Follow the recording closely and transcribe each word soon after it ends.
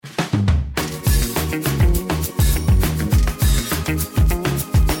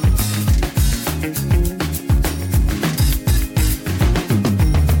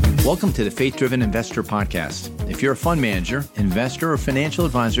Welcome to the Faith Driven Investor Podcast. If you're a fund manager, investor, or financial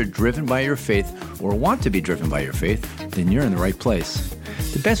advisor driven by your faith or want to be driven by your faith, then you're in the right place.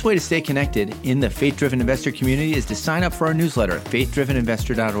 The best way to stay connected in the Faith Driven Investor community is to sign up for our newsletter at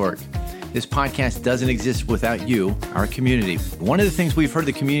faithdriveninvestor.org. This podcast doesn't exist without you, our community. One of the things we've heard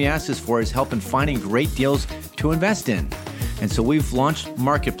the community ask us for is help in finding great deals to invest in. And so we've launched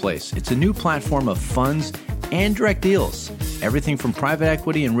Marketplace. It's a new platform of funds and direct deals. Everything from private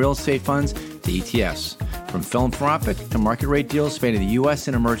equity and real estate funds to ETFs. From philanthropic to market rate deals spanning the U.S.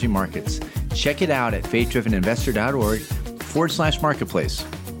 and emerging markets. Check it out at faithdriveninvestor.org/marketplace.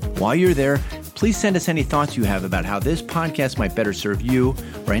 While you're there, please send us any thoughts you have about how this podcast might better serve you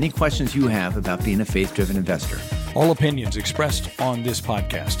or any questions you have about being a faith-driven investor. All opinions expressed on this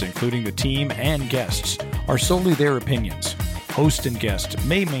podcast, including the team and guests, are solely their opinions. Host and guest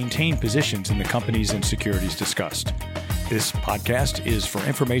may maintain positions in the companies and securities discussed. This podcast is for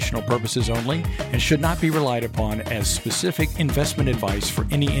informational purposes only and should not be relied upon as specific investment advice for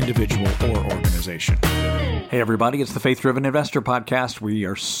any individual or organization. Hey everybody, it's the Faith Driven Investor Podcast. We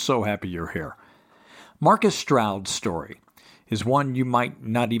are so happy you're here. Marcus Stroud's story is one you might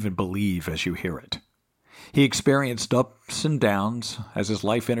not even believe as you hear it. He experienced ups and downs as his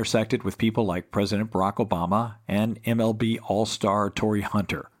life intersected with people like President Barack Obama and MLB All-Star Torrey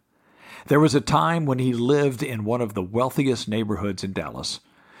Hunter. There was a time when he lived in one of the wealthiest neighborhoods in Dallas,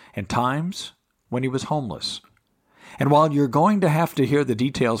 and times when he was homeless. And while you're going to have to hear the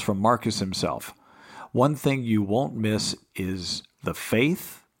details from Marcus himself, one thing you won't miss is the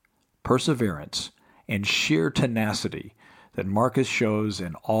faith, perseverance, and sheer tenacity that Marcus shows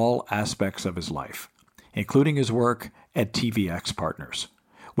in all aspects of his life, including his work at TVX Partners,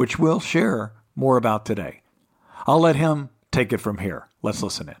 which we'll share more about today. I'll let him take it from here. Let's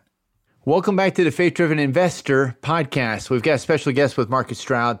listen in. Welcome back to the Faith Driven Investor Podcast. We've got a special guest with Marcus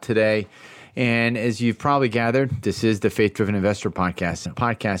Stroud today. And as you've probably gathered, this is the Faith Driven Investor Podcast, a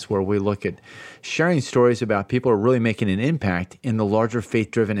podcast where we look at sharing stories about people who are really making an impact in the larger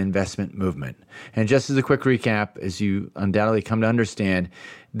faith-driven investment movement. And just as a quick recap, as you undoubtedly come to understand,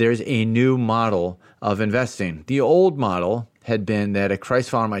 there's a new model of investing. The old model had been that a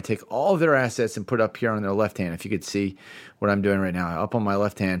Christ follower might take all of their assets and put up here on their left hand. If you could see what I'm doing right now, up on my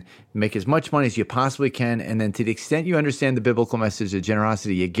left hand, make as much money as you possibly can, and then to the extent you understand the biblical message of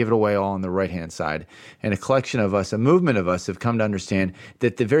generosity, you give it away all on the right-hand side. And a collection of us, a movement of us, have come to understand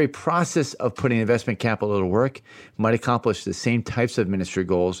that the very process of putting investment capital to work might accomplish the same types of ministry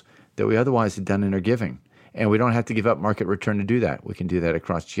goals that we otherwise had done in our giving. And we don't have to give up market return to do that. We can do that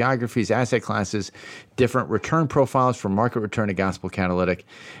across geographies, asset classes, different return profiles from market return to gospel catalytic.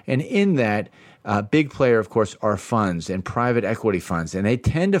 And in that, big player, of course, are funds and private equity funds. And they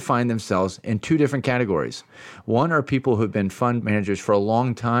tend to find themselves in two different categories. One are people who've been fund managers for a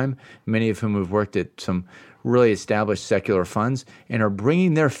long time, many of whom have worked at some really established secular funds and are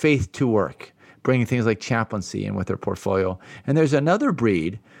bringing their faith to work, bringing things like chaplaincy in with their portfolio. And there's another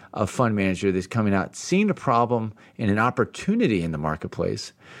breed of fund manager that's coming out, seeing a problem and an opportunity in the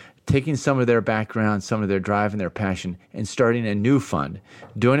marketplace, taking some of their background, some of their drive and their passion, and starting a new fund,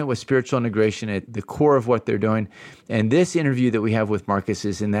 doing it with spiritual integration at the core of what they're doing. And this interview that we have with Marcus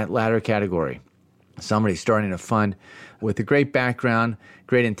is in that latter category. Somebody starting a fund with a great background,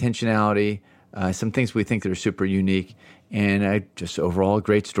 great intentionality, some things we think that are super unique, and just overall a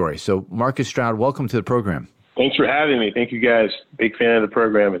great story. So Marcus Stroud, welcome to the program. Thanks for having me. Thank you, guys. Big fan of the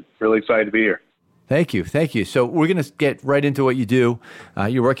program and really excited to be here. Thank you. Thank you. So we're going to get right into what you do.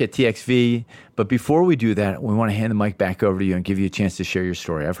 You work at TXV, but before we do that, we want to hand the mic back over to you and give you a chance to share your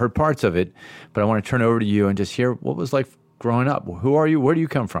story. I've heard parts of it, but I want to turn it over to you and just hear what it was like growing up. Who are you? Where do you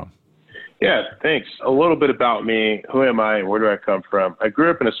come from? Yeah, thanks. A little bit about me. Who am I and where do I come from? I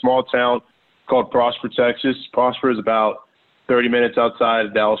grew up in a small town called Prosper, Texas. Prosper is about 30 minutes outside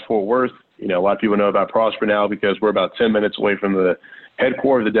of Dallas-Fort Worth. You know, a lot of people know about Prosper now because we're about 10 minutes away from the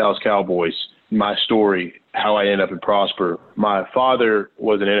headquarters of the Dallas Cowboys. My story, how I ended up in Prosper. My father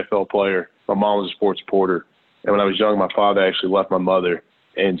was an NFL player. My mom was a sports reporter. And when I was young, my father actually left my mother.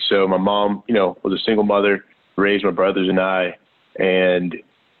 And so my mom, was a single mother, raised my brothers and I. And,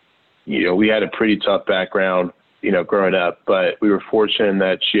 we had a pretty tough background, growing up. But we were fortunate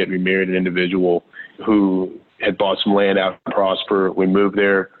that she had remarried an individual who had bought some land out in Prosper. We moved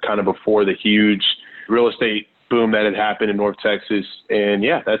there kind of before the huge real estate boom that had happened in North Texas. And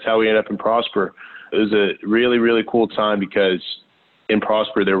yeah, that's how we ended up in Prosper. It was a really, really cool time because in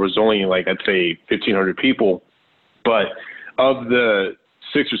Prosper, there was only I'd say 1,500 people. But of the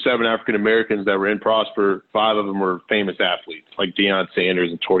 6 or 7 African Americans that were in Prosper, 5 of them were famous athletes like Deion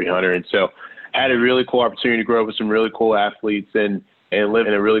Sanders and Torrey Hunter. And so I had a really cool opportunity to grow up with some really cool athletes. And and live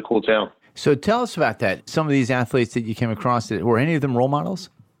in a really cool town. So tell us about that. Some of these athletes that you came across, were any of them role models?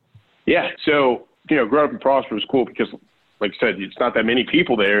 Yeah. So, growing up in Prosper was cool because, like I said, it's not that many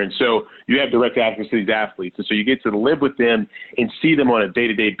people there. And so you have direct access to these athletes. And so you get to live with them and see them on a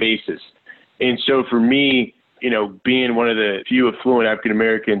day-to-day basis. And so for me, being one of the few affluent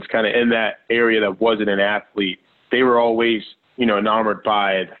African-Americans kind of in that area that wasn't an athlete, they were always, enamored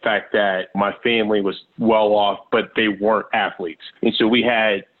by the fact that my family was well off, but they weren't athletes. And so we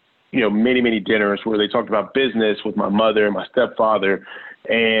had, many, many dinners where they talked about business with my mother and my stepfather.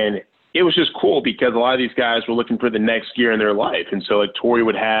 And it was just cool because a lot of these guys were looking for the next gear in their life. And so like Torrey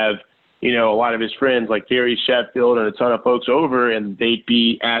would have, a lot of his friends like Gary Sheffield and a ton of folks over, and they'd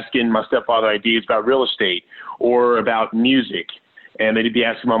be asking my stepfather ideas about real estate or about music. And they'd be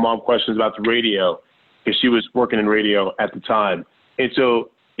asking my mom questions about the radio because she was working in radio at the time. And so,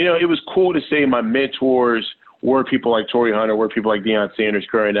 it was cool to say my mentors were people like Torrey Hunter, were people like Deion Sanders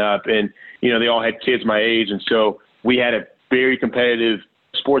growing up. And, they all had kids my age. And so we had a very competitive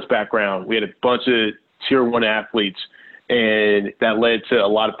sports background. We had a bunch of tier 1 athletes, and that led to a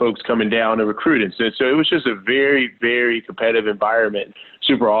lot of folks coming down to recruit. And so it was just a very, very competitive environment,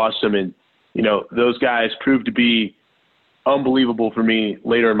 super awesome. And, those guys proved to be unbelievable for me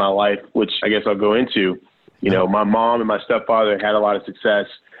later in my life, which I guess I'll go into. My mom and my stepfather had a lot of success,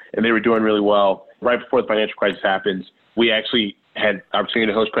 and they were doing really well. Right before the financial crisis happens, we actually had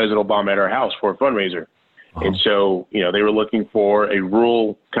opportunity to host President Obama at our house for a fundraiser. Wow. And so, they were looking for a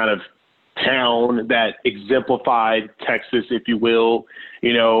rural kind of town that exemplified Texas, if you will,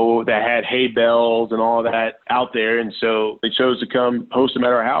 that had hay bales and all that out there. And so they chose to come host them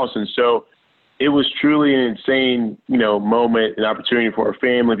at our house. And so it was truly an insane, moment and opportunity for our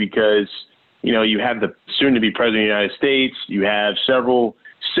family because, you have the soon-to-be president of the United States, you have several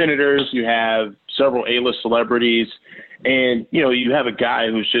senators, you have several A-list celebrities, and, you have a guy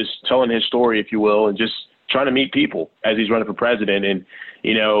who's just telling his story, if you will, and just trying to meet people as he's running for president. And,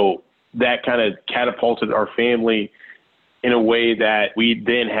 that kind of catapulted our family in a way that we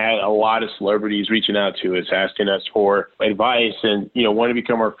then had a lot of celebrities reaching out to us, asking us for advice and, wanting to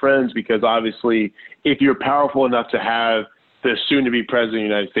become our friends because obviously if you're powerful enough to have the soon-to-be president of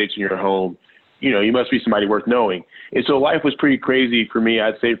the United States in your home, you must be somebody worth knowing. And so life was pretty crazy for me,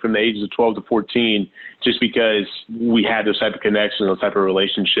 I'd say from the ages of 12 to 14, just because we had those type of connections, those type of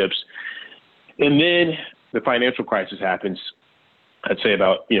relationships. And then the financial crisis happens, I'd say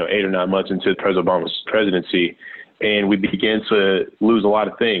about, 8 or 9 months into President Obama's presidency, and we began to lose a lot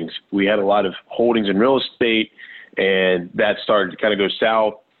of things. We had a lot of holdings in real estate, and that started to kind of go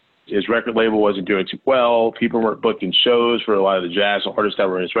south. His record label wasn't doing too well. People weren't booking shows for a lot of the jazz artists that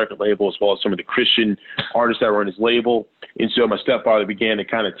were in his record label, as well as some of the Christian artists that were in his label. And so my stepfather began to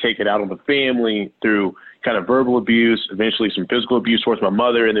kind of take it out on the family through kind of verbal abuse, eventually some physical abuse towards my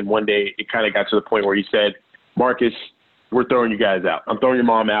mother. And then one day it kind of got to the point where he said, Marcus, we're throwing you guys out. I'm throwing your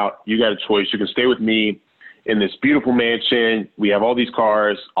mom out. You got a choice. You can stay with me in this beautiful mansion. We have all these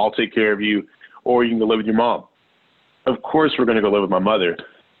cars. I'll take care of you. Or you can go live with your mom. Of course, we're going to go live with my mother.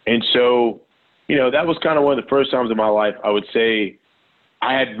 And so, that was kind of one of the first times in my life I would say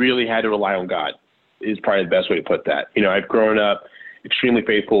I had really had to rely on God is probably the best way to put that. I've grown up extremely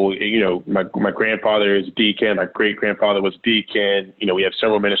faithful. My grandfather is a deacon. My great-grandfather was a deacon. We have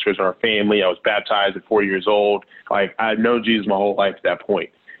several ministers in our family. I was baptized at 4 years old. I've known Jesus my whole life at that point.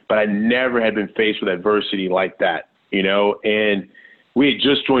 But I never had been faced with adversity like that, And we had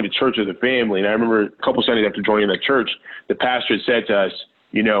just joined a church as a family. And I remember a couple Sundays after joining that church, the pastor had said to us,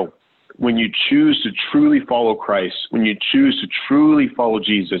 when you choose to truly follow Christ, when you choose to truly follow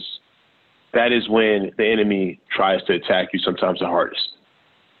Jesus, that is when the enemy tries to attack you sometimes the hardest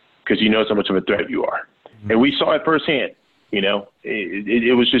because he knows how much of a threat you are. Mm-hmm. And we saw it firsthand.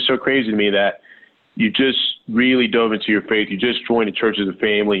 It was just so crazy to me that you just really dove into your faith. You just joined the church as a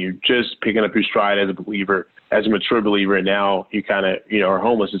family. You're just picking up your stride as a believer, as a mature believer, and now you kind of, are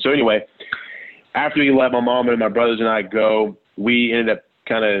homeless. And so anyway, after we let my mom and my brothers and I go, we ended up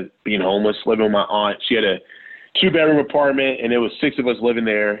kind of being homeless, living with my aunt. She had a 2-bedroom apartment, and there was 6 of us living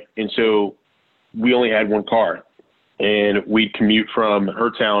there. And so we only had one car. And we'd commute from her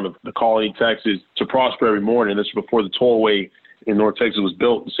town of the Colony, Texas, to Prosper every morning. This was before the tollway in North Texas was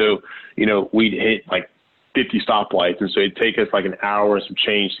built. And so, we'd hit like 50 stoplights. And so it'd take us like an hour and some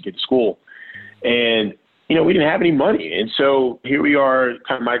change to get to school. And, we didn't have any money. And so here we are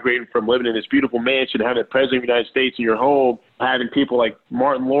kind of migrating from living in this beautiful mansion, having the president of the United States in your home, having people like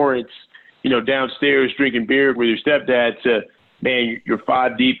Martin Lawrence, downstairs drinking beer with your stepdad to, man, you're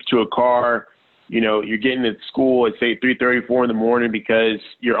 5 deep to a car. You're getting to school at, say, 3:34 in the morning because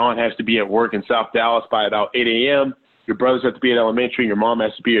your aunt has to be at work in South Dallas by about 8 a.m. your brothers have to be at elementary, and your mom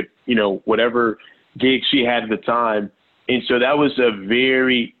has to be at, whatever gig she had at the time. And so that was a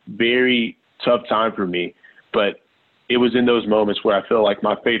very, very tough time for me. But it was in those moments where I feel like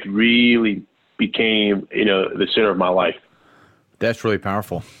my faith really became, the center of my life. That's really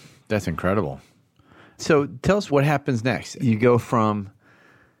powerful. That's incredible. So tell us what happens next. You go from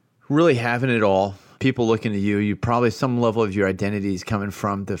really having it all, people looking at you probably some level of your identity is coming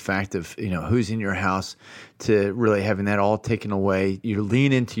from the fact of, who's in your house, to really having that all taken away. You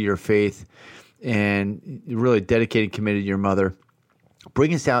lean into your faith and you're really dedicated, committed to your mother.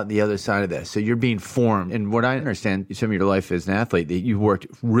 Bring us out the other side of this. So you're being formed. And what I understand, some of your life as an athlete, that you worked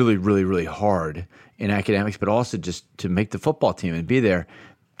really, really, really hard in academics, but also just to make the football team and be there.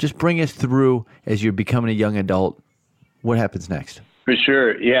 Just bring us through as you're becoming a young adult. What happens next? For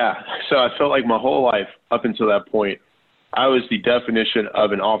sure, yeah. So I felt like my whole life up until that point, I was the definition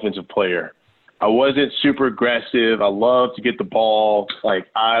of an offensive player. I wasn't super aggressive. I loved to get the ball. Like,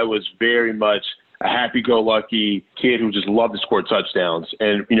 I was very much a happy-go-lucky kid who just loved to score touchdowns.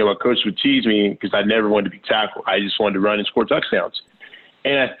 And, my coach would tease me because I never wanted to be tackled. I just wanted to run and score touchdowns.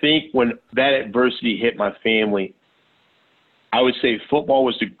 And I think when that adversity hit my family, I would say football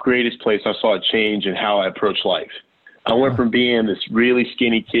was the greatest place I saw a change in how I approached life. I went from being this really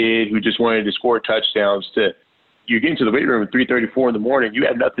skinny kid who just wanted to score touchdowns to you get into the weight room at 3:34 in the morning, you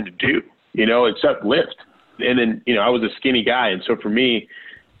had nothing to do, except lift. And then, I was a skinny guy. And so for me,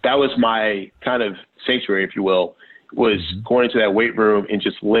 that was my kind of sanctuary, if you will, was going into that weight room and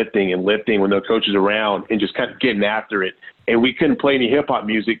just lifting when the coach is around and just kind of getting after it. And we couldn't play any hip hop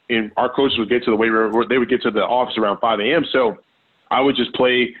music, and our coaches would get to the weight room, or they would get to the office around 5 a.m. So I would just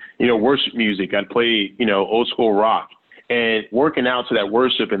play, worship music. I'd play, old school rock. And working out to that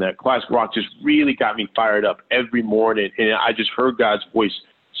worship and that classic rock just really got me fired up every morning. And I just heard God's voice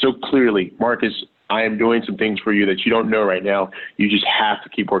so clearly. Marcus, I am doing some things for you that you don't know right now. You just have to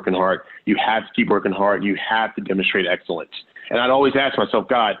keep working hard. You have to keep working hard. You have to demonstrate excellence. And I'd always ask myself,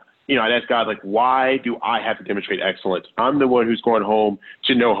 God, I'd ask God, like, why do I have to demonstrate excellence? I'm the one who's going home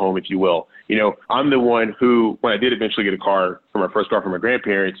to no home, if you will. I'm the one who, when I did eventually get a car for my first car from my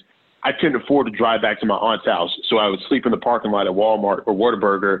grandparents, I couldn't afford to drive back to my aunt's house. So I would sleep in the parking lot at Walmart or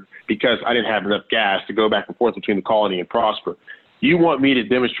Whataburger because I didn't have enough gas to go back and forth between the Colony and Prosper. You want me to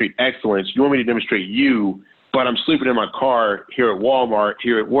demonstrate excellence. You want me to demonstrate you, but I'm sleeping in my car here at Walmart,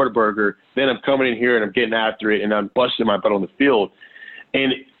 here at Whataburger. Then I'm coming in here and I'm getting after it and I'm busting my butt on the field.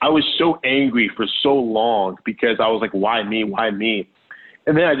 And I was so angry for so long because I was like, why me? Why me?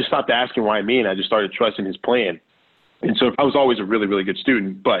 And then I just stopped asking why me, and I just started trusting his plan. And so I was always a really, really good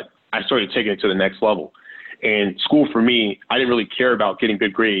student, but I started taking it to the next level. And school for me, I didn't really care about getting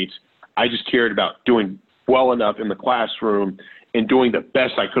good grades. I just cared about doing well enough in the classroom and doing the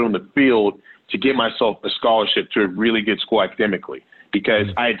best I could on the field to get myself a scholarship to a really good school academically. Because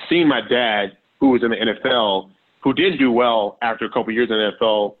I had seen my dad, who was in the NFL, who didn't do well after a couple of years in the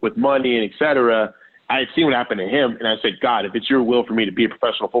NFL with money and et cetera. I had seen what happened to him, and I said, God, if it's your will for me to be a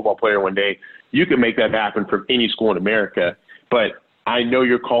professional football player one day, you can make that happen from any school in America. But I know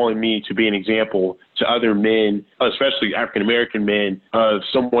you're calling me to be an example to other men, especially African-American men, of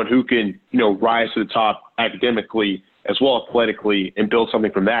someone who can, rise to the top academically as well athletically and build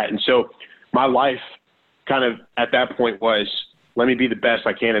something from that. And so my life kind of at that point was, let me be the best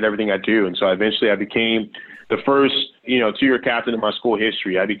I can at everything I do. And so eventually I became the first, 2-year captain in my school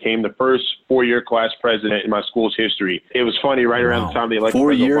history. I became the first 4-year class president in my school's history. It was funny, right around the time they elected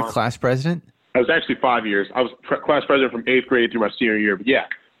 4-year class president? I was actually 5 years. I was class president from 8th grade through my senior year. But yeah,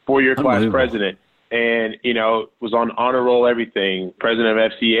 4-year class president. And, was on honor roll, everything, president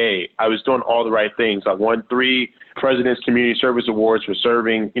of FCA. I was doing all the right things. I won 3 President's Community Service Awards for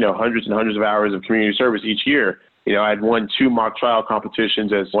serving, hundreds and hundreds of hours of community service each year. I'd won 2 mock trial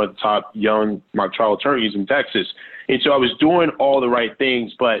competitions as one of the top young mock trial attorneys in Texas. And so I was doing all the right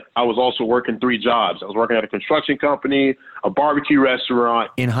things, but I was also working 3 jobs. I was working at a construction company, a barbecue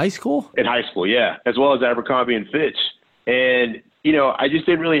restaurant. In high school? In high school, yeah, as well as Abercrombie and Fitch. And, I just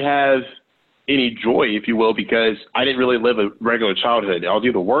didn't really have any joy, if you will, because I didn't really live a regular childhood. I was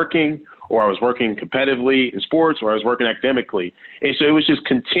either working or I was working competitively in sports or I was working academically. And so it was just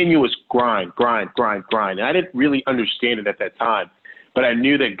continuous grind. And I didn't really understand it at that time, but I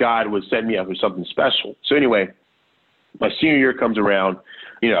knew that God was setting me up for something special. So anyway, my senior year comes around,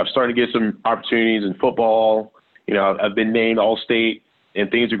 I'm starting to get some opportunities in football. I've been named All-State and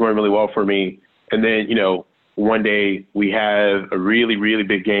things are going really well for me. And then, one day we have a really, really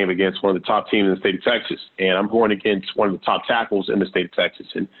big game against one of the top teams in the state of Texas. And I'm going against one of the top tackles in the state of Texas.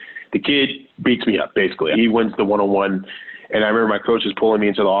 And the kid beats me up, basically. He wins the one-on-one. And I remember my coaches pulling me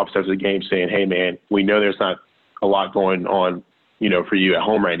into the office after the game saying, hey, man, we know there's not a lot going on, for you at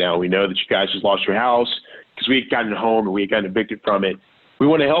home right now. We know that you guys just lost your house because we had gotten home and we had gotten evicted from it. We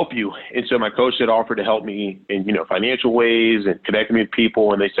want to help you. And so my coach had offered to help me in, financial ways and connect me with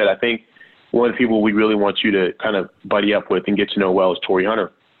people. And they said, I think one of the people we really want you to kind of buddy up with and get to know well is Torrey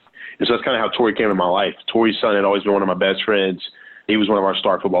Hunter. And so that's kind of how Torrey came in my life. Torrey's son had always been one of my best friends. He was one of our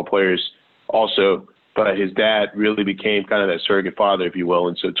star football players also, but his dad really became kind of that surrogate father, if you will.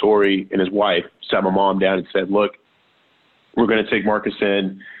 And so Torrey and his wife sat my mom down and said, look, we're going to take Marcus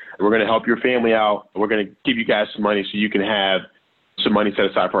in. We're going to help your family out. We're going to give you guys some money so you can have some money set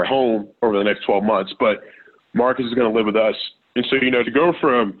aside for a home over the next 12 months. But Marcus is going to live with us. And so, to go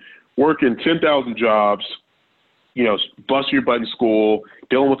from working 10,000 jobs, busting your butt in school,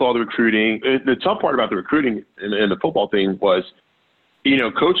 dealing with all the recruiting. The tough part about the recruiting and the football thing was,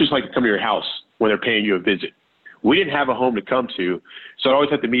 coaches like to come to your house when they're paying you a visit. We didn't have a home to come to, so I always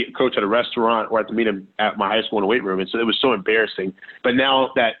had to meet a coach at a restaurant or I had to meet him at my high school in the weight room, and so it was so embarrassing. But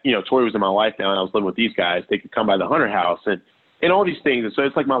now that, Torrey was in my life now and I was living with these guys, they could come by the Hunter house and all these things. And so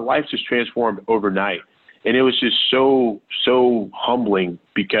it's like my life just transformed overnight. And it was just so humbling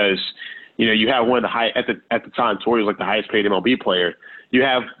because, you have one of the high at the time, Torrey was like the highest paid MLB player. You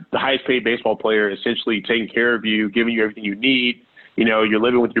have the highest paid baseball player essentially taking care of you, giving you everything you need. You're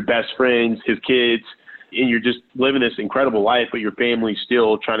living with your best friends, his kids, and you're just living this incredible life, but your family's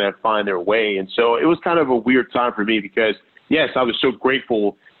still trying to find their way. And so it was kind of a weird time for me because, yes, I was so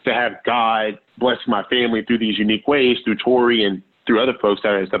grateful to have God bless my family through these unique ways, through Torrey and through other folks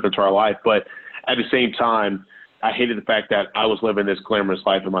that have stepped into our life. But at the same time, I hated the fact that I was living this glamorous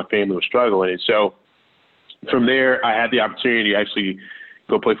life and my family was struggling. And so from there, I had the opportunity to actually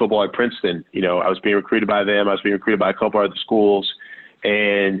go play football at Princeton. I was being recruited by them. I was being recruited by a couple other schools.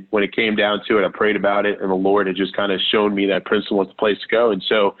 And when it came down to it, I prayed about it, and the Lord had just kind of shown me that Princeton was the place to go. And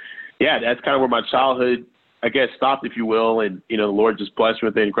so, yeah, that's kind of where my childhood, I guess, stopped, if you will. And, the Lord just blessed me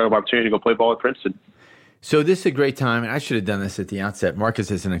with the incredible opportunity to go play ball at Princeton. So this is a great time, and I should have done this at the outset. Marcus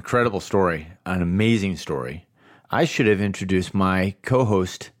has an incredible story, an amazing story. I should have introduced my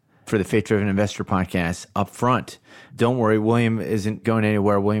co-host for the Faith Driven Investor podcast up front. Don't worry, William isn't going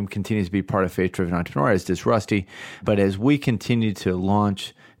anywhere. William continues to be part of Faith Driven Entrepreneur, as does Rusty. But as we continue to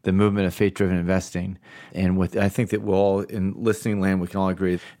launch the movement of faith-driven investing, and I think that we'll all, in listening land, we can all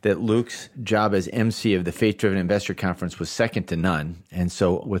agree that Luke's job as MC of the Faith-Driven Investor Conference was second to none. And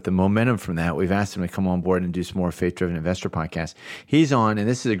so with the momentum from that, we've asked him to come on board and do some more Faith-Driven Investor podcasts. He's on, and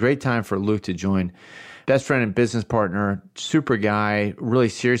this is a great time for Luke to join. Best friend and business partner, super guy, really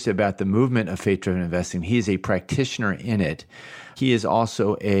serious about the movement of faith-driven investing. He is a practitioner in it. He is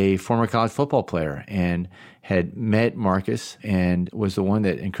also a former college football player and had met Marcus and was the one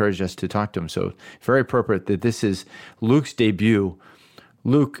that encouraged us to talk to him. So very appropriate that this is Luke's debut.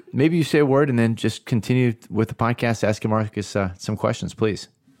 Luke, maybe you say a word and then just continue with the podcast, asking Marcus some questions, please.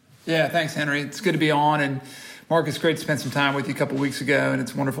 Yeah, thanks, Henry. It's good to be on. And Marcus, great to spend some time with you a couple of weeks ago, and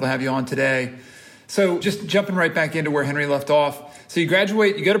it's wonderful to have you on today. So just jumping right back into where Henry left off. So you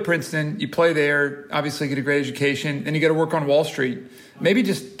graduate, you go to Princeton, you play there, obviously get a great education, then you go to work on Wall Street. Maybe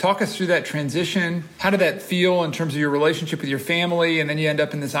just talk us through that transition. How did that feel in terms of your relationship with your family? And then you end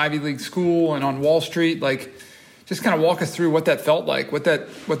up in this Ivy League school and on Wall Street. Like, just kind of walk us through what that felt like, what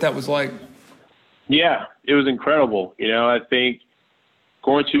that was like. Yeah, it was incredible. I think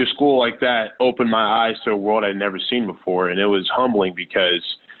going to a school like that opened my eyes to a world I'd never seen before. And it was humbling because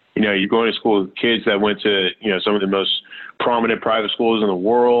you're going to school with kids that went to, some of the most prominent private schools in the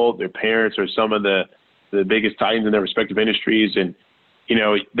world. Their parents are some of the biggest titans in their respective industries. And,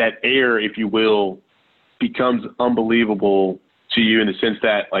 that air, if you will, becomes unbelievable to you in the sense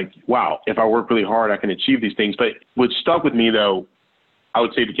that, like, wow, if I work really hard, I can achieve these things. But what stuck with me, though, I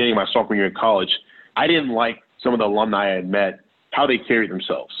would say beginning of my sophomore year in college, I didn't like some of the alumni I had met, how they carried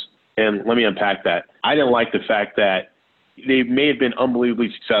themselves. And let me unpack that. I didn't like the fact that they may have been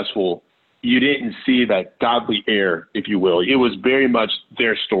unbelievably successful. You didn't see that godly air, if you will. It was very much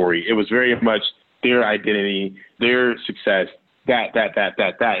their story. It was very much their identity, their success, that.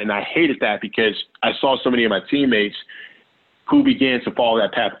 And I hated that because I saw so many of my teammates who began to follow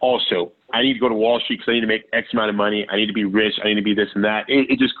that path also. I need to go to Wall Street because I need to make X amount of money. I need to be rich. I need to be this and that.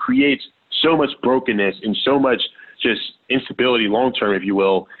 It just creates so much brokenness and so much just instability long-term, if you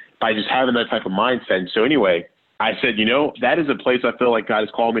will, by just having that type of mindset. And so anyway, I said, that is a place I feel like God has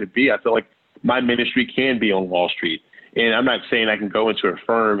called me to be. I feel like my ministry can be on Wall Street. And I'm not saying I can go into a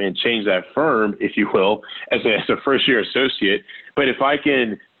firm and change that firm, if you will, as a first-year associate. But if I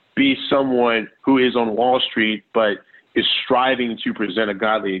can be someone who is on Wall Street but is striving to present a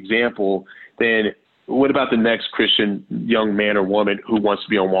godly example, then what about the next Christian young man or woman who wants to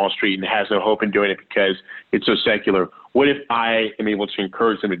be on Wall Street and has no hope in doing it because it's so secular? What if I am able to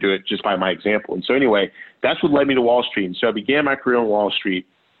encourage them to do it just by my example? And so anyway, that's what led me to Wall Street. And so I began my career on Wall Street.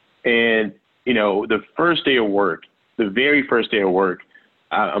 And, the first day of work, the very first day of work,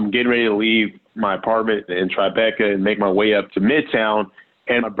 I'm getting ready to leave my apartment in Tribeca and make my way up to Midtown.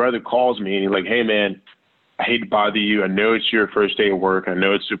 And my brother calls me and he's like, hey, man, I hate to bother you. I know it's your first day of work. I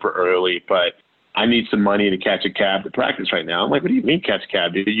know it's super early, but I need some money to catch a cab to practice right now. I'm like, what do you mean catch a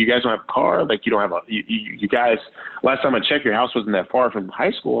cab? Dude? You guys don't have a car? Like, you don't have you guys, last time I checked, your house wasn't that far from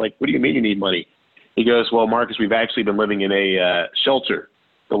high school. Like, what do you mean you need money? He goes, well, Marcus, we've actually been living in a shelter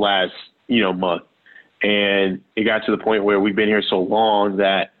the last, month. And it got to the point where we've been here so long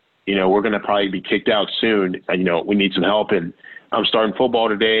that, we're going to probably be kicked out soon. We need some help. And I'm starting football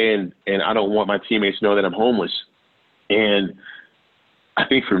today and I don't want my teammates to know that I'm homeless. And I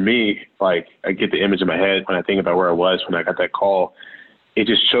think for me, like, I get the image in my head when I think about where I was when I got that call. It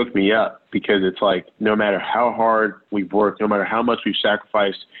just choked me up because it's like, no matter how hard we've worked, no matter how much we've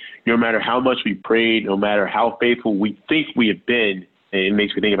sacrificed, no matter how much we prayed, no matter how faithful we think we have been, and it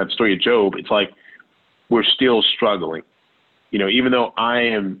makes me think about the story of Job, it's like we're still struggling. Even though I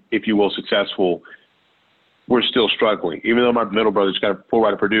am, if you will, successful, we're still struggling. Even though my middle brother's got a full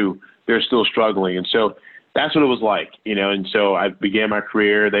ride at Purdue, they're still struggling. And so that's what it was like, and so I began my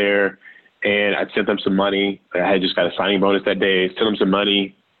career there and I sent them some money. I had just got a signing bonus that day, sent them some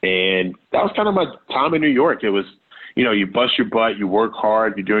money. And that was kind of my time in New York. It was, you bust your butt, you work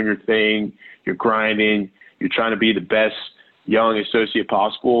hard, you're doing your thing, you're grinding, you're trying to be the best young associate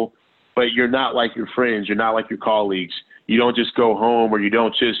possible, but you're not like your friends. You're not like your colleagues. You don't just go home or you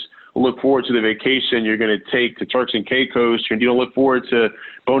don't just look forward to the vacation you're going to take to Turks and Caicos. You don't look forward to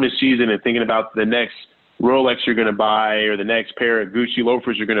bonus season and thinking about the next Rolex you're going to buy or the next pair of Gucci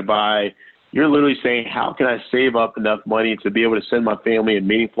loafers you're going to buy. You're literally saying, how can I save up enough money to be able to send my family a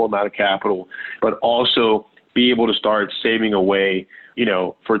meaningful amount of capital, but also be able to start saving away,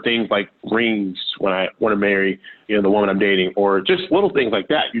 for things like rings when I want to marry, the woman I'm dating, or just little things like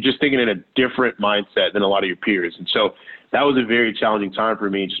that. You're just thinking in a different mindset than a lot of your peers. And so that was a very challenging time for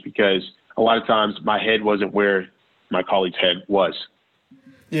me just because a lot of times my head wasn't where my colleague's head was.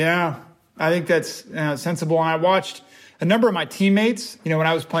 Yeah, I think that's sensible. And I watched a number of my teammates, when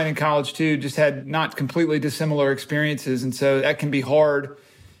I was playing in college too, just had not completely dissimilar experiences. And so that can be hard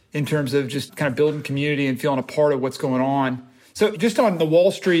in terms of just kind of building community and feeling a part of what's going on. So just on the Wall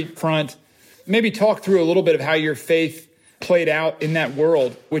Street front, maybe talk through a little bit of how your faith played out in that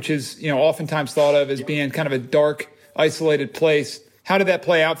world, which is, oftentimes thought of as being kind of a dark, isolated place. How did that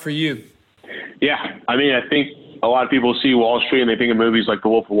play out for you? Yeah, I think a lot of people see Wall Street and they think of movies like The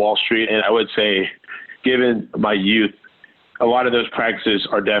Wolf of Wall Street. And I would say, given my youth, a lot of those practices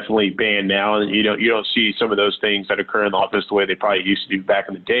are definitely banned now. And you don't see some of those things that occur in the office the way they probably used to do back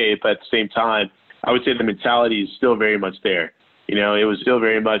in the day. But at the same time, I would say the mentality is still very much there. It was still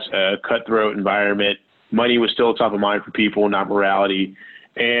very much a cutthroat environment. Money was still top of mind for people, not morality.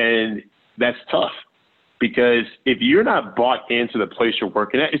 And that's tough because if you're not bought into the place you're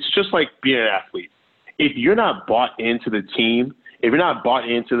working at, it's just like being an athlete. If you're not bought into the team, if you're not bought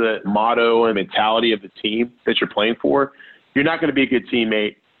into the motto and mentality of the team that you're playing for, you're not going to be a good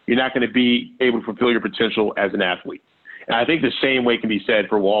teammate. You're not going to be able to fulfill your potential as an athlete. And I think the same way can be said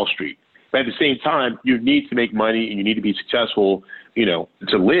for Wall Street. But at the same time, you need to make money and you need to be successful, to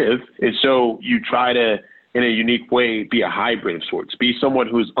live. And so you try to, in a unique way, be a hybrid of sorts. Be someone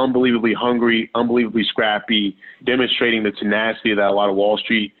who's unbelievably hungry, unbelievably scrappy, demonstrating the tenacity that a lot of Wall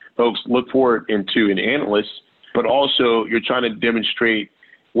Street folks look for into an analyst. But also you're trying to demonstrate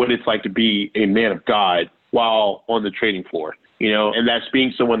what it's like to be a man of God while on the trading floor, and that's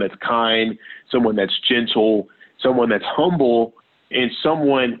being someone that's kind, someone that's gentle, someone that's humble, and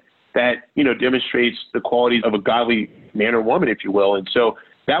someone that, demonstrates the qualities of a godly man or woman, if you will. And so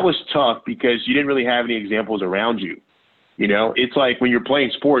that was tough because you didn't really have any examples around you. It's like when you're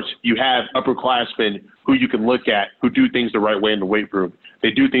playing sports, you have upperclassmen who you can look at who do things the right way in the weight room.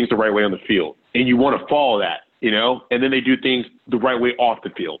 They do things the right way on the field, and you want to follow that, and then they do things the right way off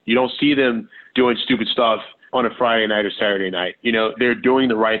the field. You don't see them doing stupid stuff on a Friday night or Saturday night. They're doing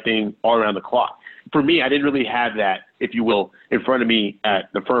the right thing all around the clock. For me, I didn't really have that, if you will, in front of me at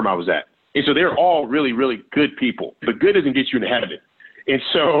the firm I was at. And so they're all really, really good people. But good doesn't get you into heaven. And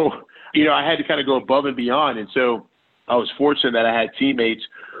so, I had to kind of go above and beyond. And so I was fortunate that I had teammates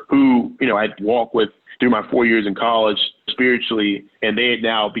who, I'd walk with through my 4 years in college spiritually, and they had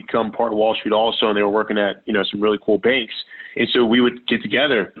now become part of Wall Street also, and they were working at, some really cool banks. And so we would get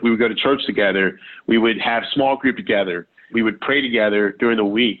together. We would go to church together. We would have small group together. We would pray together during the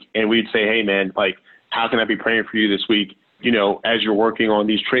week, and we'd say, hey, man, how can I be praying for you this week, as you're working on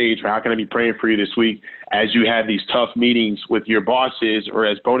these trades, or how can I be praying for you this week as you have these tough meetings with your bosses or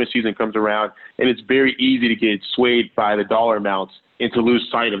as bonus season comes around. And it's very easy to get swayed by the dollar amounts and to lose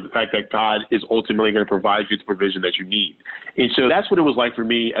sight of the fact that God is ultimately going to provide you the provision that you need. And so that's what it was like for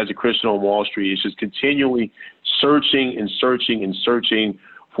me as a Christian on Wall Street. It's just continually searching and searching and searching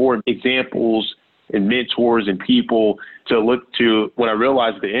for examples and mentors and people to look to, when I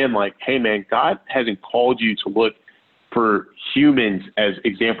realized at the end, like, hey, man, God hasn't called you to look for humans as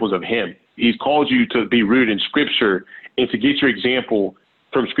examples of him. He's called you to be rooted in Scripture and to get your example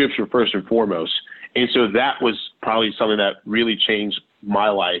from Scripture first and foremost. And so that was probably something that really changed my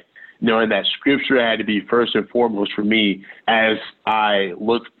life, knowing that Scripture had to be first and foremost for me as I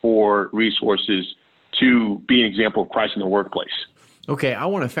looked for resources to be an example of Christ in the workplace. Okay, I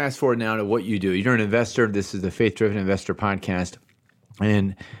want to fast forward now to what you do. You're an investor. This is the Faith Driven Investor Podcast.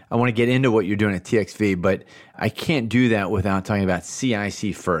 And I want to get into what you're doing at TXV, but I can't do that without talking about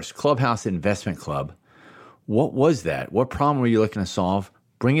CIC first, Clubhouse Investment Club. What was that? What problem were you looking to solve?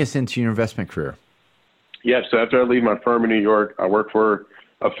 Bring us into your investment career. Yeah, so after I leave my firm in New York, I work for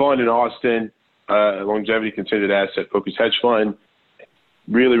a fund in Austin, a longevity contingent asset focused hedge fund.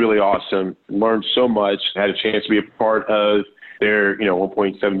 Really, really awesome. Learned so much. Had a chance to be a part of their,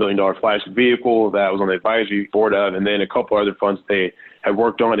 $1.7 billion flagship vehicle that I was on the advisory board of, and then a couple other funds they had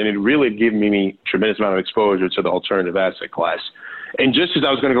worked on, and it really given me a tremendous amount of exposure to the alternative asset class. And just as I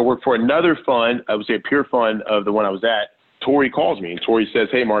was going to go work for another fund, I would say a peer fund of the one I was at, Tori calls me, and Tori says,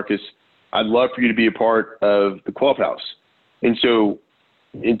 hey, Marcus, I'd love for you to be a part of the Clubhouse. And so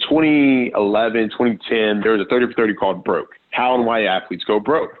in 2011, 2010, there was a 30 for 30 called Broke, How and Why Athletes Go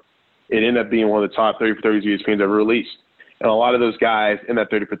Broke. It ended up being one of the top 30 for 30s ESPN's ever released. And a lot of those guys in that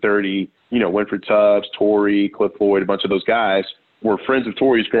 30 for 30, Winfred Tubbs, Tori, Cliff Floyd, a bunch of those guys were friends of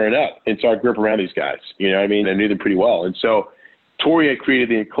Tori's growing up. And so I grew up around these guys, I knew them pretty well. And so Tori had created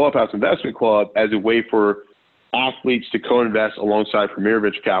the Clubhouse Investment Club as a way for athletes to co-invest alongside premier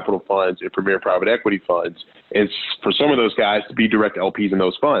venture capital funds and premier private equity funds. And for some of those guys to be direct LPs in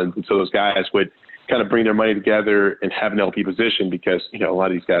those funds. And so those guys would kind of bring their money together and have an LP position because, a lot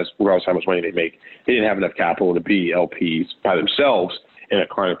of these guys, regardless of how much money they make, they didn't have enough capital to be LPs by themselves in a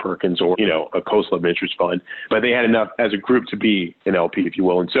Kleiner Perkins or, a Khosla Ventures fund, but they had enough as a group to be an LP, if you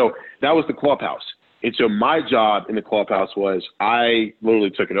will. And so that was the Clubhouse. And so my job in the Clubhouse was I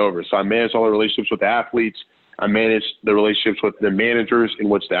literally took it over. So I managed all the relationships with the athletes. I managed the relationships with the managers in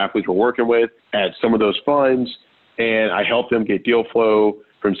which the athletes were working with at some of those funds. And I helped them get deal flow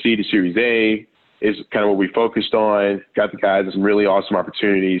from C to Series A is kind of what we focused on, got the guys some really awesome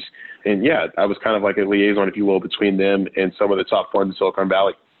opportunities. And yeah, I was kind of like a liaison, if you will, between them and some of the top funds in Silicon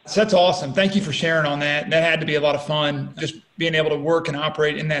Valley. So that's awesome. Thank you for sharing on that. That had to be a lot of fun, just being able to work and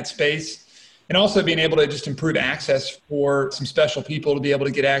operate in that space. And also being able to just improve access for some special people to be able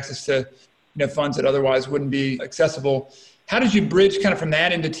to get access to funds that otherwise wouldn't be accessible. How did you bridge kind of from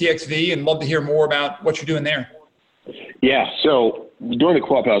that into TXV? And love to hear more about what you're doing there. Yeah, so doing the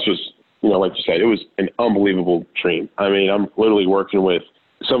Clubhouse was, like you said, it was an unbelievable dream. I mean, I'm literally working with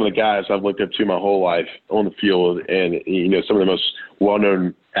some of the guys I've looked up to my whole life on the field and, some of the most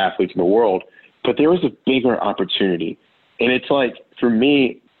well-known athletes in the world. But there was a bigger opportunity. And it's like, for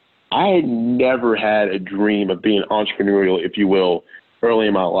me, I had never had a dream of being entrepreneurial, if you will, early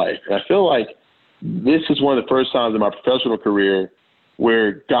in my life. And I feel like this is one of the first times in my professional career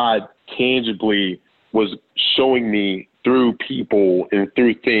where God tangibly was showing me through people and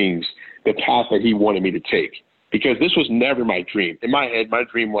through things the path that he wanted me to take. Because this was never my dream. In my head, my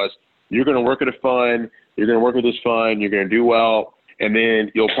dream was, you're going to work at a fund, you're going to work with this fund, you're going to do well, and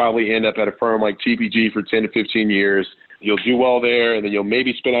then you'll probably end up at a firm like TPG for 10 to 15 years. You'll do well there, and then you'll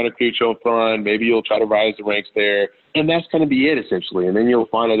maybe spin out a mutual fund, maybe you'll try to rise the ranks there, and that's going to be it, essentially. And then you'll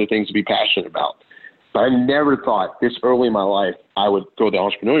find other things to be passionate about. But I never thought this early in my life I would go the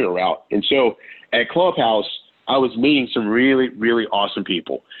entrepreneurial route. And so at Clubhouse, I was meeting some really, really awesome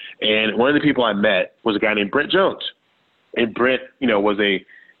people. And one of the people I met was a guy named Brent Jones. And Brent, was a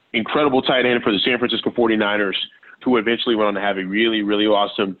incredible tight end for the San Francisco 49ers, who eventually went on to have a really, really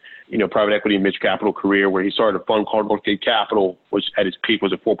awesome, private equity and venture capital career where he started a fund called Northgate Capital, which at its peak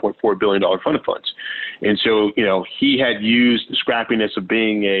was a $4.4 billion fund of funds. And so, he had used the scrappiness of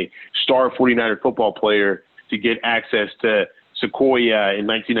being a star 49er football player to get access to Sequoia in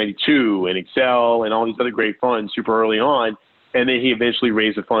 1992 and Excel and all these other great funds super early on. And then he eventually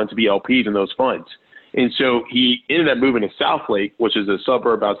raised the fund to be LPs in those funds. And so he ended up moving to Southlake, which is a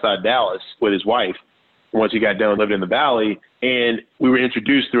suburb outside Dallas, with his wife once he got done living in the Valley. And we were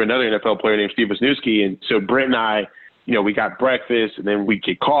introduced through another NFL player named Steve Wisniewski. And so Brent and I we got breakfast and then we'd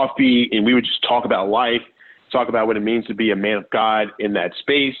get coffee and we would just talk about life, talk about what it means to be a man of God in that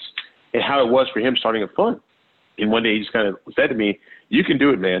space and how it was for him starting a fund. And one day he just kind of said to me, you can do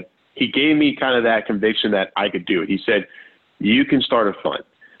it, man. He gave me kind of that conviction that I could do it. He said, you can start a fund.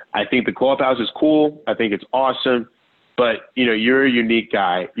 I think the Clubhouse is cool. I think it's awesome. But, you're a unique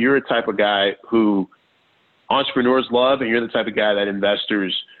guy. You're a type of guy who entrepreneurs love, and you're the type of guy that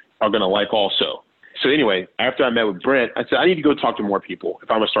investors are going to like also. So anyway, after I met with Brent, I said, I need to go talk to more people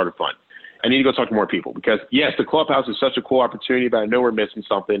if I'm going to start a fund. I need to go talk to more people because, yes, the Clubhouse is such a cool opportunity, but I know we're missing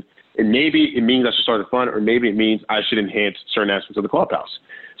something. And maybe it means I should start a fund, or maybe it means I should enhance certain aspects of the Clubhouse.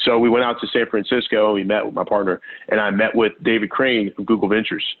 So we went out to San Francisco and we met with my partner, and I met with David Crane from Google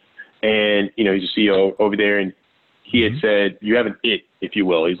Ventures. And, he's a CEO over there, and he had said, you have an it, if you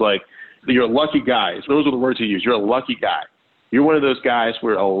will. He's like, you're a lucky guy. Those are the words he used. You're a lucky guy. You're one of those guys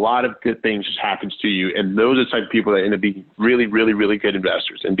where a lot of good things just happens to you. And those are the type of people that end up being really, really, really good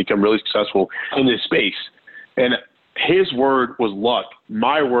investors and become really successful in this space. And his word was luck.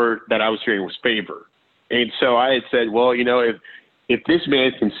 My word that I was hearing was favor. And so I had said, well, if this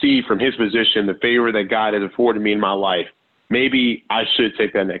man can see from his position the favor that God has afforded me in my life, maybe I should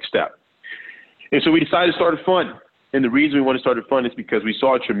take that next step. And so we decided to start a fund. And the reason we want to start a fund is because we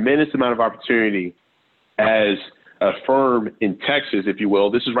saw a tremendous amount of opportunity as a firm in Texas, if you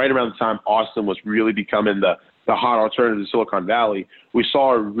will. This is right around the time Austin was really becoming the hot alternative to Silicon Valley. We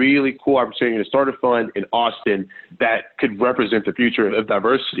saw a really cool opportunity to start a fund in Austin that could represent the future of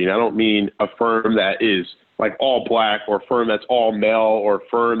diversity. And I don't mean a firm that is like all black, or a firm that's all male, or a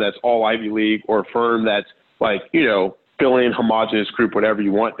firm that's all Ivy League, or a firm that's like, fill in homogenous group, whatever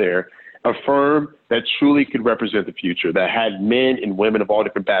you want there. A firm that truly could represent the future, that had men and women of all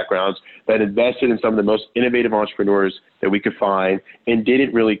different backgrounds, that invested in some of the most innovative entrepreneurs that we could find, and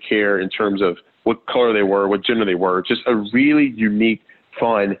didn't really care in terms of what color they were, what gender they were. Just a really unique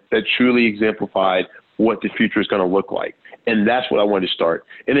fund that truly exemplified what the future is going to look like. And that's what I wanted to start.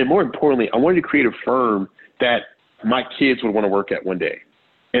 And then more importantly, I wanted to create a firm that my kids would want to work at one day,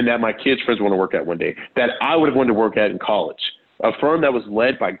 and that my kids' friends would want to work at one day, that I would have wanted to work at in college. A firm that was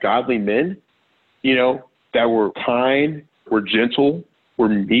led by godly men, that were kind, were gentle, were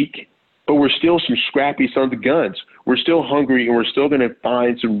meek, but we're still some scrappy sons of guns. We're still hungry, and we're still going to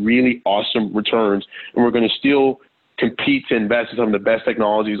find some really awesome returns, and we're going to still compete to invest in some of the best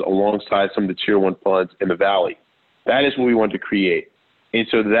technologies alongside some of the tier one funds in the Valley. That is what we wanted to create. And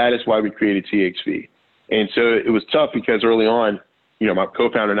so that is why we created TXV. And so it was tough because early on, my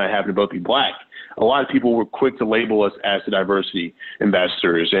co-founder and I happen to both be black. A lot of people were quick to label us as the diversity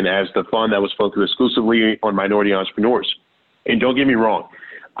investors and as the fund that was focused exclusively on minority entrepreneurs. And don't get me wrong,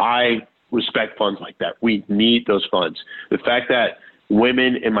 I respect funds like that. We need those funds. The fact that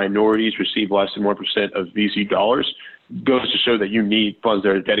women and minorities receive less than 1% of VC dollars goes to show that you need funds that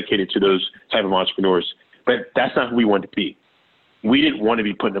are dedicated to those type of entrepreneurs. But that's not who we wanted to be. We didn't want to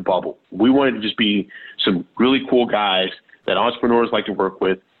be put in a bubble. We wanted to just be some really cool guys that entrepreneurs like to work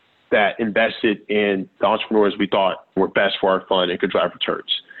with, that invested in the entrepreneurs we thought were best for our fund and could drive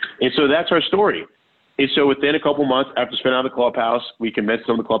returns. And so that's our story. And so within a couple months after spinning out the Clubhouse, we convinced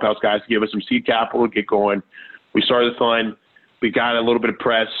some of the Clubhouse guys to give us some seed capital to get going. We started the fund. We got a little bit of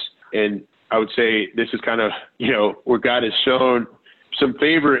press. And I would say this is kind of, where God has shown some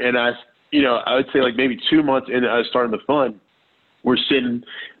favor in us. I would say like maybe 2 months into us starting the fund, we're sitting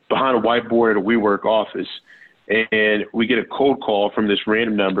behind a whiteboard at a WeWork office, and we get a cold call from this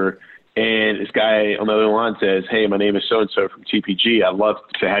random number, and this guy on the other line says, "Hey, my name is so-and-so from TPG. I'd love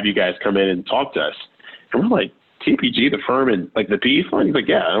to have you guys come in and talk to us." And we're like, TPG, the firm, and like the PE fund? He's like,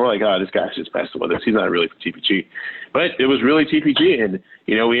 yeah. And we're like, oh, this guy's just messing with us. He's not really from TPG. But it was really TPG. And,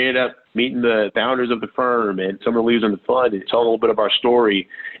 we ended up meeting the founders of the firm and some of the leaders in the fund and telling a little bit of our story.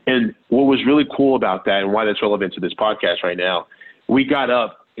 And what was really cool about that and why that's relevant to this podcast right now, we got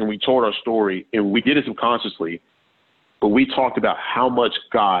up and we told our story, and we did it subconsciously, but we talked about how much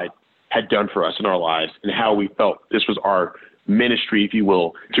God had done for us in our lives and how we felt this was our ministry, if you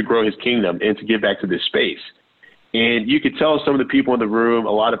will, to grow his kingdom and to give back to this space. And you could tell some of the people in the room,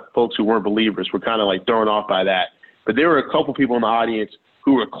 a lot of folks who weren't believers were kind of like thrown off by that. But there were a couple people in the audience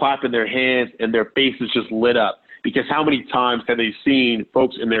who were clapping their hands and their faces just lit up, because how many times have they seen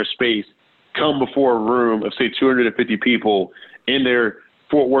folks in their space come before a room of, say, 250 people in their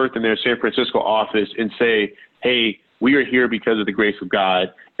Fort Worth and their San Francisco office and say, hey, we are here because of the grace of God,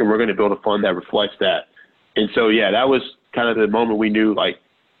 and we're going to build a fund that reflects that. And so, yeah, that was kind of the moment we knew, like,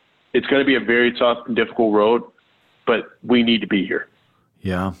 it's going to be a very tough and difficult road, but we need to be here.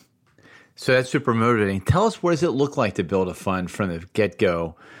 Yeah. So that's super motivating. Tell us, what does it look like to build a fund from the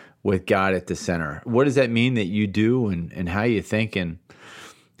get-go with God at the center. What does that mean that you do, and how you think, and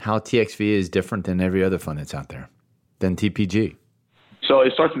how TXV is different than every other fund that's out there, than TPG? So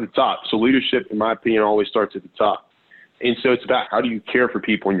it starts at the top. So leadership, in my opinion, always starts at the top. And so it's about, how do you care for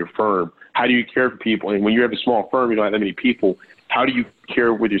people in your firm? How do you care for people? And when you have a small firm, you don't have that many people. How do you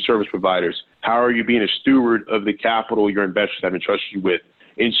care with your service providers? How are you being a steward of the capital your investors have entrusted you with?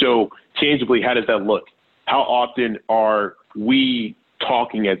 And so tangibly, how does that look? How often are we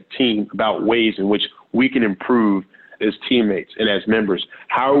talking as a team about ways in which we can improve as teammates and as members?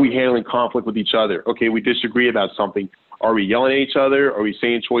 How are we handling conflict with each other? Okay, we disagree about something. Are we yelling at each other? Are we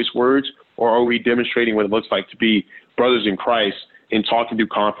saying choice words? Or are we demonstrating what it looks like to be brothers in Christ and talking through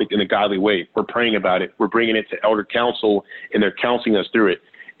conflict in a godly way? We're praying about it. We're bringing it to elder counsel, and they're counseling us through it.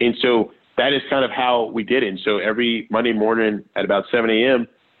 And so that is kind of how we did it. And so every Monday morning at about 7 a.m.,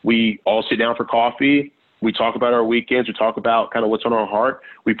 we all sit down for coffee. We talk about our weekends. We talk about kind of what's on our heart.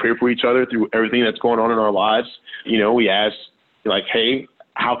 We pray for each other through everything that's going on in our lives. You know, we ask, like, hey,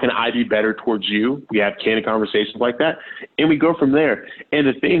 how can I be better towards you? We have candid conversations like that, and we go from there. And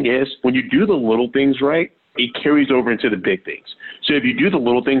the thing is, when you do the little things right, it carries over into the big things. So if you do the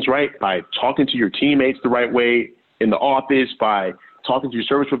little things right by talking to your teammates the right way in the office, by talking to your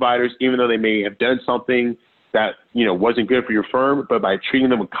service providers, even though they may have done something that, you know, wasn't good for your firm, but by treating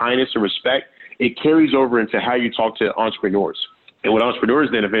them with kindness and respect, it carries over into how you talk to entrepreneurs. And what entrepreneurs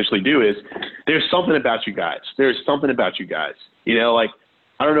then eventually do is, there's something about you guys. There's something about you guys. You know, like,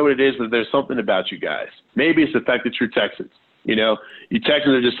 I don't know what it is, but there's something about you guys. Maybe it's the fact that you're Texans. You know, you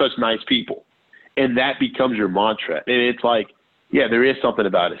Texans are just such nice people. And that becomes your mantra. And it's like, yeah, there is something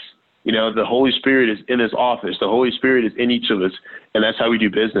about us. You know, the Holy Spirit is in this office. The Holy Spirit is in each of us. And that's how we do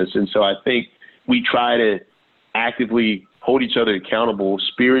business. And so I think we try to actively hold each other accountable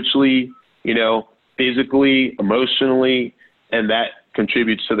spiritually, you know, physically, emotionally, and that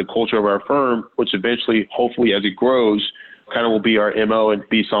contributes to the culture of our firm, which eventually, hopefully, as it grows, kind of will be our MO and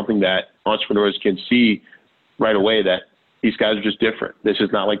be something that entrepreneurs can see right away that these guys are just different. This is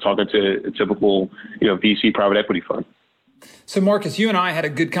not like talking to a typical, you know, VC private equity fund. So, Marcus, you and I had a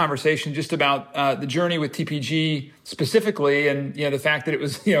good conversation just about the journey with TPG specifically, and the fact that it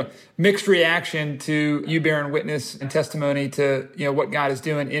was mixed reaction to you bearing witness and testimony to what God is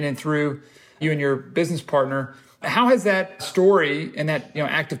doing in and through you and your business partner. How has that story and that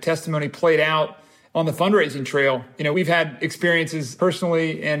active testimony played out on the fundraising trail? We've had experiences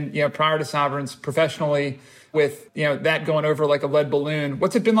personally and prior to Sovereigns professionally with that going over like a lead balloon.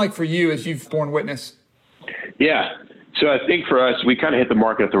 What's it been like for you as you've borne witness? Yeah. So I think for us, we kind of hit the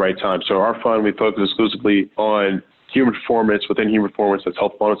market at the right time. So our fund, we focus exclusively on human performance, within human performance, that's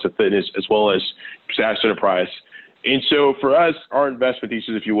health, wellness, and fitness, as well as SaaS enterprise. And so for us, our investment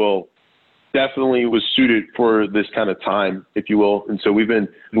thesis, if you will, definitely was suited for this kind of time, if you will. And so we've been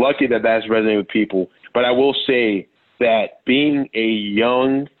lucky that that's resonated with people. But I will say that being a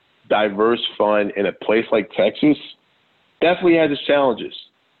young, diverse fund in a place like Texas definitely has its challenges.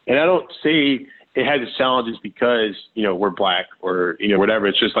 And I don't say it has its challenges because, we're black or, whatever.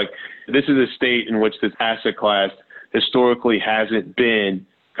 It's just like, this is a state in which this asset class historically hasn't been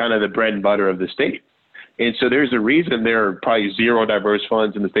kind of the bread and butter of the state. And so there's a reason there are probably zero diverse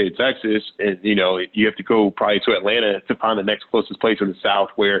funds in the state of Texas. And, you have to go probably to Atlanta to find the next closest place in the South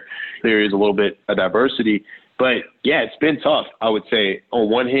where there is a little bit of diversity. But yeah, it's been tough, I would say. On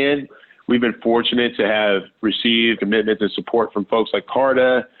one hand, we've been fortunate to have received commitment and support from folks like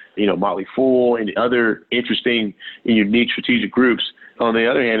Carta, Motley Fool, and other interesting and unique strategic groups. On the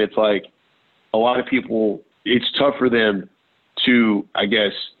other hand, it's like a lot of people, it's tough for them to, I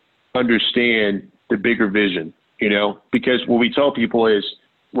guess, understand the bigger vision, because what we tell people is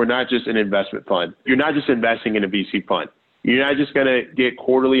we're not just an investment fund. You're not just investing in a VC fund. You're not just going to get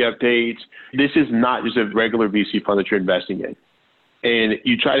quarterly updates. This is not just a regular VC fund that you're investing in. And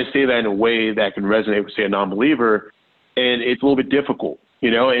you try to say that in a way that can resonate with, say, a non-believer, and it's a little bit difficult,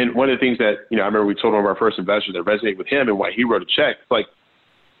 And one of the things that, I remember we told one of our first investors that resonated with him and why he wrote a check, like,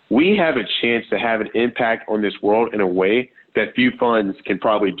 we have a chance to have an impact on this world in a way that few funds can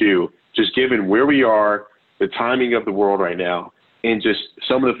probably do, just given where we are, the timing of the world right now, and just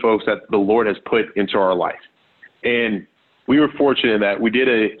some of the folks that the Lord has put into our life. And we were fortunate that we did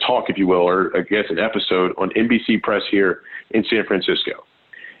a talk, if you will, or I guess an episode on NBC Press here in San Francisco.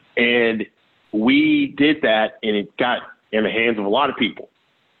 And we did that, and it got in the hands of a lot of people.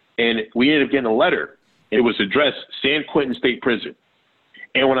 And we ended up getting a letter. It was addressed San Quentin State Prison.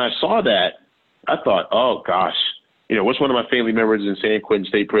 And when I saw that, I thought, oh, gosh, what's one of my family members in San Quentin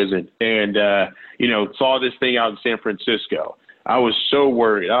State Prison? And, saw this thing out in San Francisco. I was so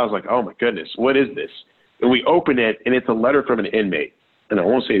worried. I was like, oh, my goodness, what is this? And we open it, and it's a letter from an inmate. and I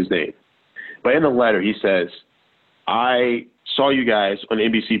won't say his name, but in the letter he says, I saw you guys on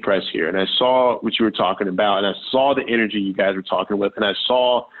NBC Press here, and I saw what you were talking about, and I saw the energy you guys were talking with, and I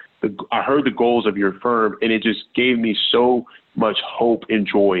heard the goals of your firm, and it just gave me so much hope and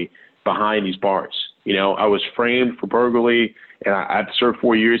joy behind these barns. You know, I was framed for burglary, and I've served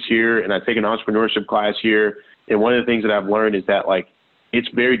 4 years here, and I take an entrepreneurship class here. And one of the things that I've learned is that, like, it's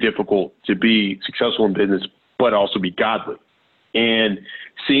very difficult to be successful in business, but also be godly. And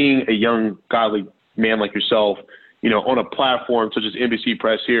seeing a young, godly man like yourself, you know, on a platform such as NBC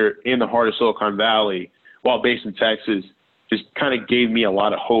Press here in the heart of Silicon Valley, while based in Texas, just kind of gave me a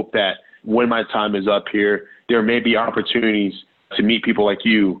lot of hope that when my time is up here, there may be opportunities to meet people like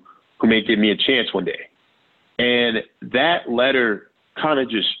you who may give me a chance one day. And that letter kind of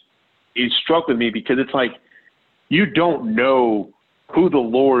it struck with me because it's like, you don't know who the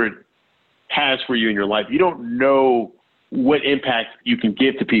Lord has for you in your life. You don't know what impact you can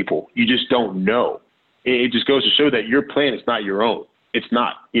give to people. You just don't know. It just goes to show that your plan is not your own. It's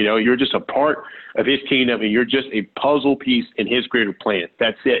not. You know, you're just a part of his kingdom, and you're just a puzzle piece in his greater plan.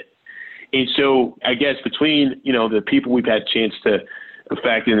 That's it. And so I guess between, you know, the people we've had a chance to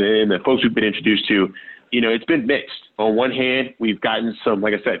affect and the folks we've been introduced to, you know, it's been mixed. On one hand, we've gotten some,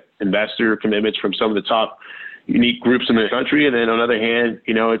 like I said, investor commitments from some of the top unique groups in the country. And then on the other hand,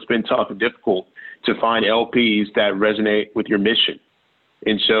 you know, it's been tough and difficult to find LPs that resonate with your mission.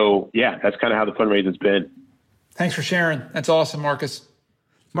 And so, yeah, that's kind of how the fundraising's been. Thanks for sharing. That's awesome, Marcus.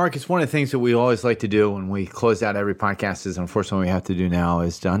 Marcus, one of the things that we always like to do when we close out every podcast is, unfortunately, we have to do now,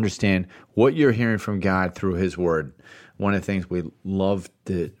 is to understand what you're hearing from God through his word. One of the things we love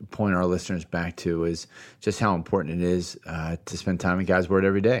to point our listeners back to is just how important it is to spend time in God's word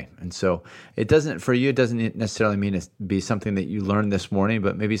every day. And so it doesn't necessarily mean to be something that you learned this morning,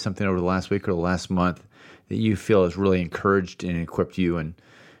 but maybe something over the last week or the last month that you feel has really encouraged and equipped you in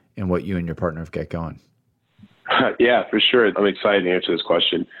what you and your partner have got going. Yeah, for sure. I'm excited to answer this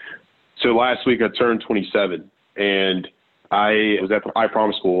question. So last week I turned 27, and I was at the I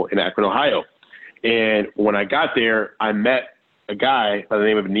Promise School in Akron, Ohio. And when I got there, I met a guy by the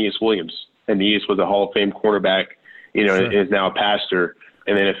name of Aeneas Williams. Aeneas was a Hall of Fame quarterback, you know, and is now a pastor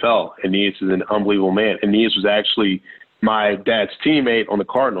in the NFL. Aeneas is an unbelievable man. Aeneas was actually my dad's teammate on the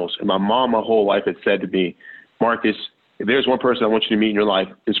Cardinals. And my mom, my whole life, had said to me, Marcus, if there's one person I want you to meet in your life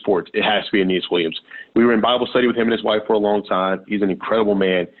in sports, it has to be Aeneas Williams. We were in Bible study with him and his wife for a long time. He's an incredible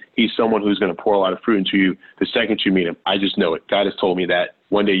man. He's someone who's going to pour a lot of fruit into you the second you meet him. I just know it. God has told me that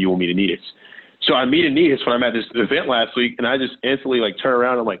one day you will meet Aeneas. So I meet Aeneas when I'm at this event last week, and I just instantly turn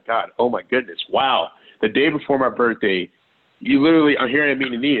around and I'm like, God, oh my goodness, wow. The day before my birthday, you literally are hearing me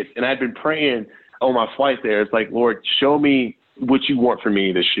meet Aeneas. And I'd been praying on my flight there. It's like, Lord, show me what you want for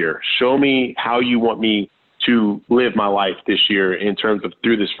me this year. Show me how you want me to live my life this year in terms of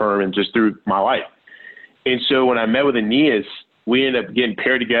through this firm and just through my life. And so when I met with Aeneas, we ended up getting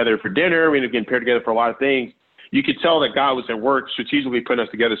paired together for dinner. We ended up getting paired together for a lot of things. You could tell that God was at work strategically putting us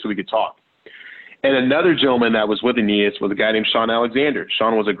together so we could talk. And another gentleman that was with Aeneas was a guy named Sean Alexander.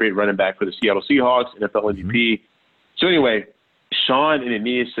 Sean was a great running back for the Seattle Seahawks, NFL MVP. So anyway, Sean and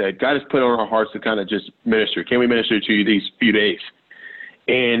Aeneas said, God has put on our hearts to kind of just minister. Can we minister to you these few days?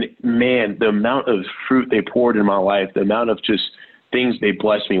 And man, the amount of fruit they poured in my life, the amount of just things they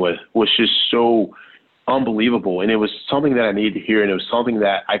blessed me with was just so unbelievable. And it was something that I needed to hear. And it was something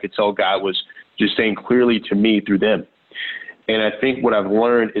that I could tell God was just saying clearly to me through them. And I think what I've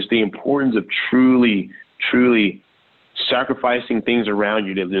learned is the importance of truly, truly sacrificing things around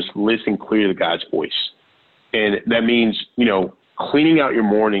you to just listen clearly to God's voice. And that means, you know, cleaning out your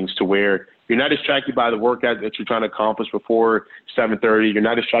mornings to where you're not distracted by the workout that you're trying to accomplish before 7:30. You're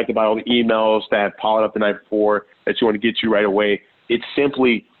not distracted by all the emails that have piled up the night before that you want to get you right away. It's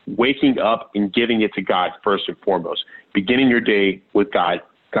simply waking up and giving it to God first and foremost. Beginning your day with God,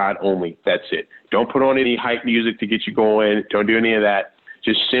 God only. That's it. Don't put on any hype music to get you going. Don't do any of that.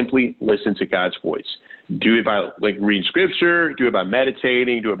 Just simply listen to God's voice. Do it by reading scripture, do it by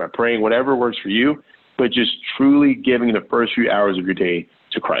meditating, do it by praying, whatever works for you, but just truly giving the first few hours of your day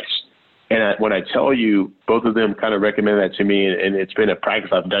to Christ. And when I tell you, both of them kind of recommend that to me, and it's been a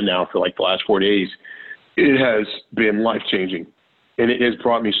practice I've done now for the last 4 days, it has been life-changing. And it has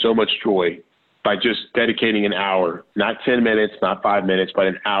brought me so much joy by just dedicating an hour, not 10 minutes, not 5 minutes, but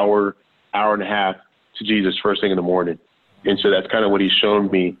an hour, hour and a half to Jesus first thing in the morning. And so that's kind of what he's shown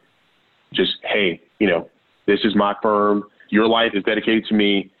me. Just, hey, you know, this is my firm. Your life is dedicated to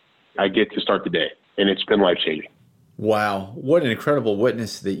me. I get to start the day. And it's been life-changing. Wow. What an incredible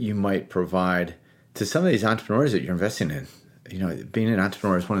witness that you might provide to some of these entrepreneurs that you're investing in. You know, being an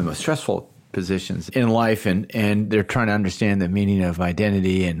entrepreneur is one of the most stressful positions in life, and they're trying to understand the meaning of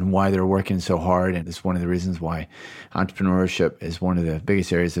identity and why they're working so hard. And it's one of the reasons why entrepreneurship is one of the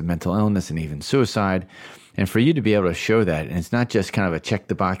biggest areas of mental illness and even suicide. And for you to be able to show that, and it's not just kind of a check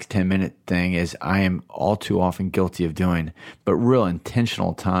the box 10-minute thing, as I am all too often guilty of doing, but real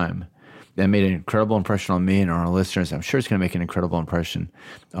intentional time that made an incredible impression on me and on our listeners. I'm sure it's going to make an incredible impression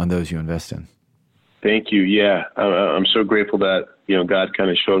on those you invest in. Thank you. Yeah, I'm so grateful that, God kind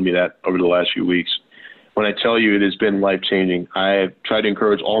of showed me that over the last few weeks. When I tell you it has been life-changing, I've tried to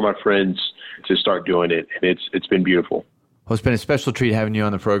encourage all my friends to start doing it, and it's been beautiful. Well, it's been a special treat having you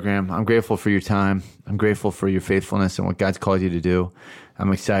on the program. I'm grateful for your time. I'm grateful for your faithfulness and what God's called you to do.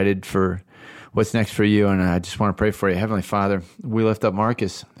 I'm excited for what's next for you, and I just want to pray for you. Heavenly Father, we lift up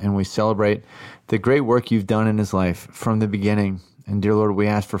Marcus, and we celebrate the great work you've done in his life from the beginning. And dear Lord, we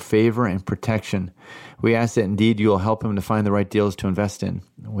ask for favor and protection. We ask that indeed you will help him to find the right deals to invest in.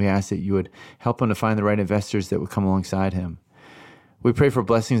 We ask that you would help him to find the right investors that would come alongside him. We pray for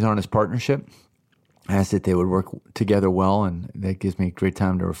blessings on his partnership. I ask that they would work together well, and that gives me a great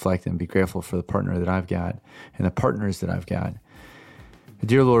time to reflect and be grateful for the partner that I've got and the partners that I've got.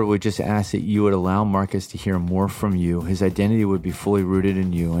 Dear Lord, we just ask that you would allow Marcus to hear more from you. His identity would be fully rooted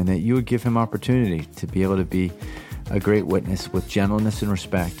in you, and that you would give him opportunity to be able to be a great witness with gentleness and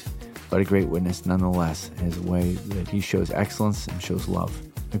respect, but a great witness nonetheless, as a way that he shows excellence and shows love.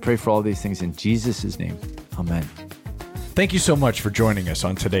 We pray for all these things in Jesus' name. Amen. Thank you so much for joining us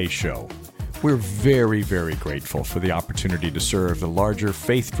on today's show. We're very, very grateful for the opportunity to serve the larger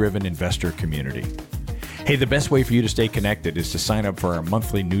faith-driven investor community. Hey, the best way for you to stay connected is to sign up for our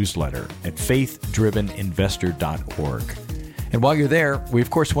monthly newsletter at faithdriveninvestor.org. And while you're there, we of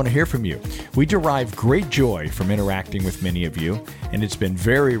course want to hear from you. We derive great joy from interacting with many of you, and it's been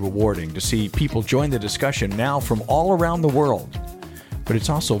very rewarding to see people join the discussion now from all around the world. But it's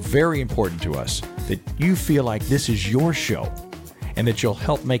also very important to us that you feel like this is your show, and that you'll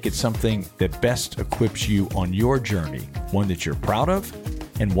help make it something that best equips you on your journey, one that you're proud of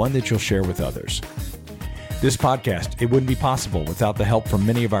and one that you'll share with others. This podcast, it wouldn't be possible without the help from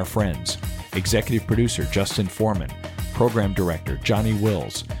many of our friends. Executive producer Justin Foreman, program director Johnny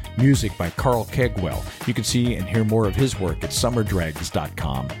Wills, music by Carl Kegwell. You can see and hear more of his work at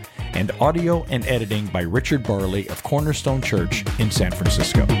summerdregs.com, and audio and editing by Richard Barley of Cornerstone Church in San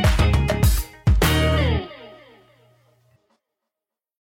Francisco.